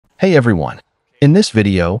Hey everyone! In this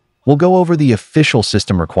video, we'll go over the official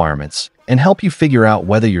system requirements and help you figure out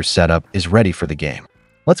whether your setup is ready for the game.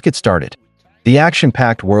 Let's get started. The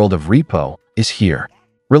action-packed world of R.E.P.O is here.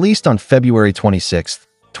 Released on February 26,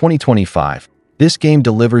 2025, this game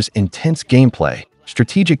delivers intense gameplay,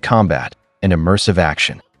 strategic combat, and immersive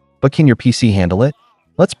action. But can your PC handle it?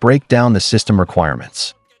 Let's break down the system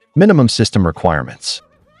requirements. Minimum system requirements.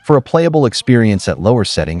 For a playable experience at lower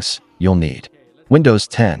settings, you'll need Windows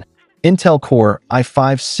 10, Intel Core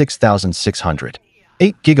i5 6600,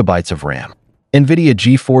 8GB of RAM, NVIDIA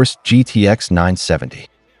GeForce GTX 970,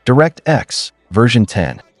 DirectX, version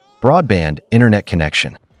 10, Broadband Internet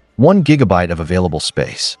connection, 1GB of available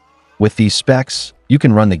space. With these specs, you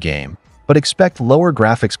can run the game, but expect lower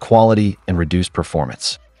graphics quality and reduced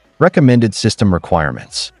performance. Recommended system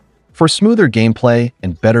requirements. For smoother gameplay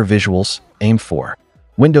and better visuals, aim for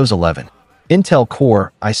Windows 11, Intel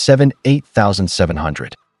Core i7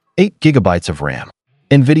 8700, 8GB of RAM,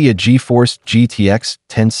 NVIDIA GeForce GTX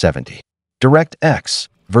 1070, DirectX,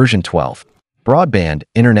 version 12, Broadband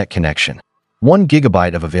Internet connection,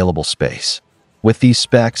 1GB of available space. With these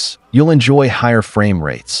specs, you'll enjoy higher frame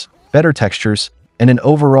rates, better textures, and an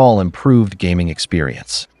overall improved gaming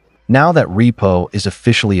experience. Now that R.E.P.O is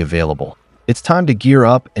officially available, it's time to gear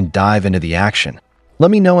up and dive into the action.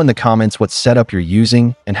 Let me know in the comments what setup you're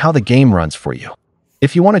using and how the game runs for you.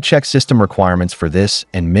 If you want to check system requirements for this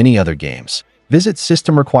and many other games, visit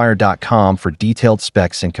systemrequire.com for detailed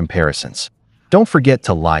specs and comparisons. Don't forget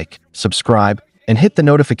to like, subscribe, and hit the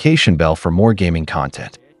notification bell for more gaming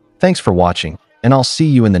content. Thanks for watching, and I'll see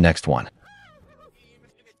you in the next one.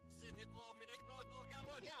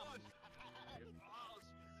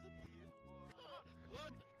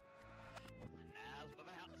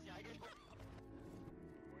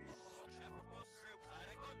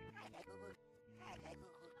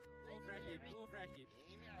 Go bracket.